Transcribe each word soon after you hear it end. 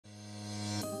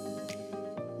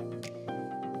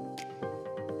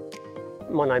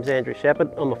My name's Andrew Shepherd.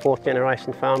 I'm a fourth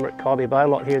generation farmer at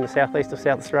Kybybolite here in the southeast of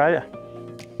South Australia.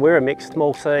 We're a mixed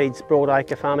small seeds,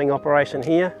 broadacre farming operation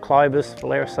here. Clovers,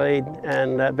 valera seed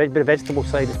and a bit of vegetable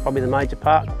seed is probably the major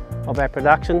part of our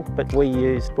production, but we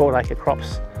use broadacre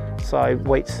crops, so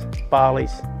wheats,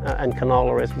 barleys and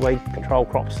canola as weed control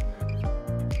crops.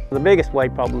 The biggest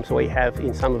weed problems we have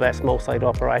in some of our small seed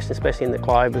operations, especially in the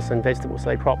clovers and vegetable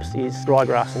seed crops, is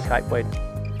ryegrass and capeweed.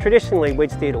 Traditionally,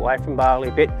 we'd steered away from barley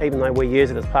a bit, even though we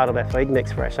use it as part of our feed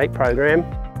mix for our sheep program,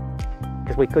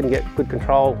 because we couldn't get good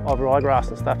control of ryegrass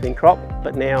and stuff in crop.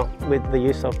 But now, with the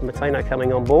use of Mateno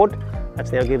coming on board,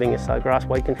 that's now giving us a grass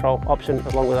weed control option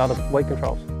along with other weed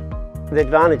controls. The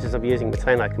advantages of using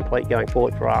Mateno Complete going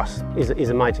forward for us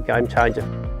is a major game changer.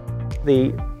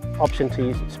 The option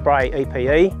to spray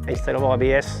EPE instead of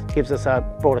IBS gives us a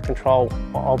broader control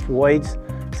of weeds.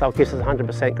 So it gives us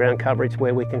 100% ground coverage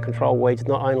where we can control weeds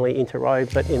not only into row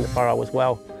but in the furrow as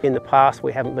well. In the past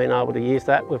we haven't been able to use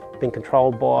that. We've been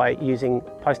controlled by using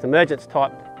post-emergence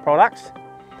type products,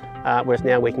 whereas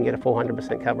now we can get a full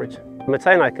 100% coverage.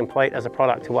 Mateno Complete as a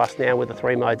product to us now with the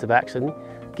 3 modes of action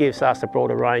gives us a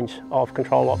broader range of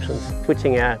control options.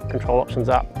 Switching our control options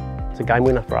up is a game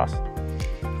winner for us.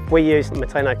 We used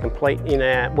Mateno Complete in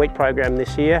our wheat program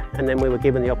this year, and then we were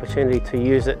given the opportunity to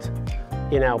use it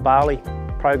in our barley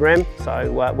program.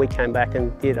 So we came back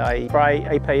and did a spray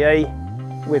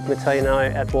EPE with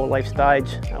Mateno at broadleaf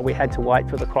stage. We had to wait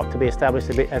for the crop to be established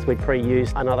a bit as we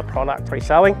pre-used another product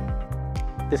pre-sowing.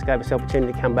 This gave us the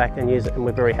opportunity to come back and use it, and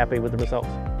we're very happy with the results.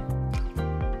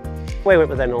 We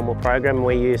went with our normal program.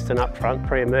 We used an upfront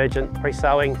pre-emergent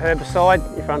pre-sowing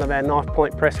herbicide in front of our knife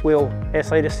point press wheel air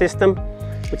seeder system,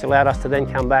 which allowed us to then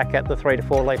come back at the 3 to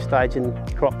 4 leaf stage in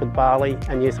crop with barley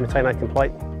and use the Mateno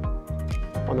Complete.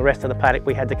 On the rest of the paddock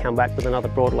we had to come back with another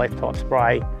broadleaf type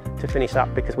spray to finish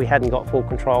up because we hadn't got full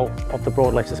control of the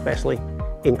broadleafs, especially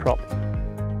in crop.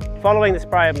 Following the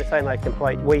spray of Mateno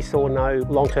Complete, we saw no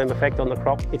long-term effect on the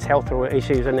crop, its health or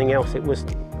issues, anything else. It was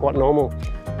quite normal,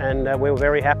 and we were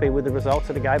very happy with the results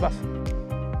that it gave us.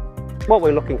 What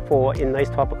we're looking for in these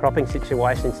type of cropping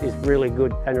situations is really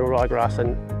good annual ryegrass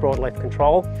and broadleaf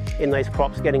control in these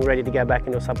crops getting ready to go back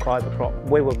into a subclover crop.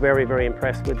 We were very, very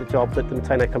impressed with the job that the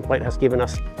Mateno Complete has given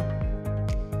us.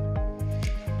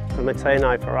 The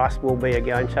Mateno for us will be a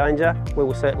game changer. We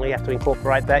will certainly have to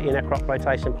incorporate that in our crop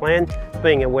rotation plan,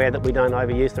 being aware that we don't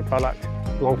overuse the product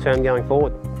long term going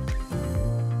forward.